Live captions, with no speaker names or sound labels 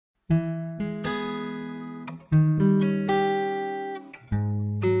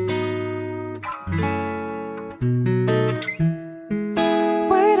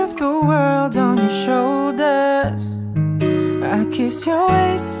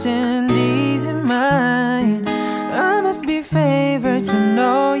destinies in mind. I must be favored to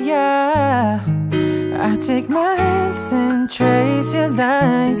know, yeah. I take my hands and trace your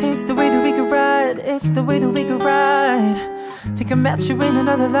lines. It's the way that we could ride, it's the way that we could ride. Think I met you in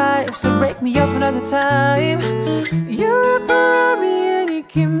another life, so break me up another time. You wrap around me and you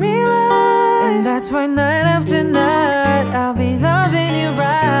keep me light, and that's why night after night I'll be loving you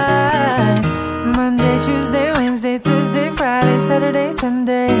right. Monday, Tuesday, Wednesday, Thursday, Friday, Saturday,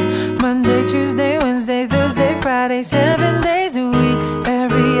 Sunday. Monday, Tuesday, Wednesday, Thursday, Friday, 7 days a week.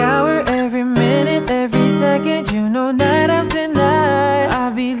 Every hour, every minute, every second. You know night after night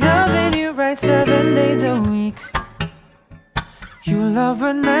I'll be loving you right 7 days a week. You love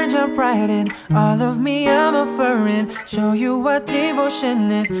when I jump right in. All of me I'm offering. Show you what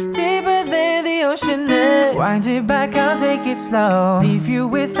devotion is, deeper than the ocean is. Wind it back, I'll take it slow. Leave you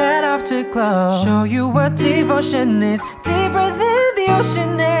with that afterglow. Show you what devotion is, deeper than the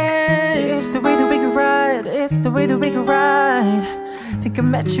ocean is. It's the way that we can ride, it's the way that we can ride. Think I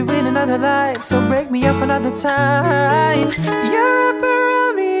met you in another life, so break me up another time. You're up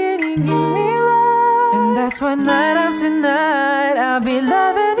around me and you give me life, and that's why night after night I'll be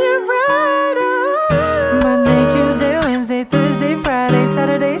loving you right. Oh. Monday, Tuesday, Wednesday, Thursday, Friday,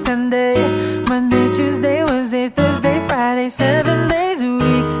 Saturday, Sunday. Monday, Tuesday, Wednesday, Thursday, Friday, 7 days a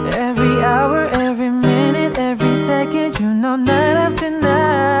week. Every hour, every minute, every second. You know night after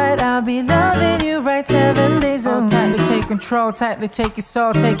night I'll be loving you right 7 days a week. Tightly take control, tightly take your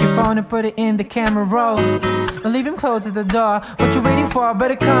soul. Take your phone and put it in the camera roll. Don't leave him close at the door. What you waiting for?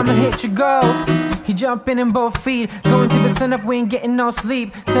 Better come and hit your goals. He jumping in both feet, going to the sun up, we ain't getting no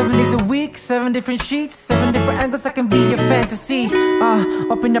sleep. 7 days a week, 7 different sheets, 7 different angles, I can be your fantasy.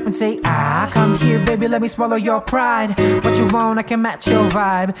 Open up and say, come here baby, let me swallow your pride. What you want, I can match your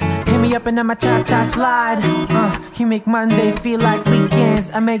vibe. Hit me up and then my cha-cha slide. You make Mondays feel like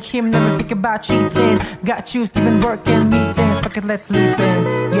weekends. I make him never think about cheating. Got you skipping work and meetings. Fuck it, let's sleep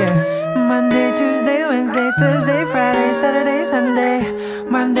in, yeah. Monday, Tuesday, Wednesday, Thursday, Friday, Saturday, Sunday.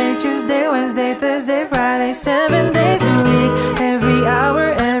 Monday, Tuesday, Wednesday, Thursday, Friday, 7 days a week. Every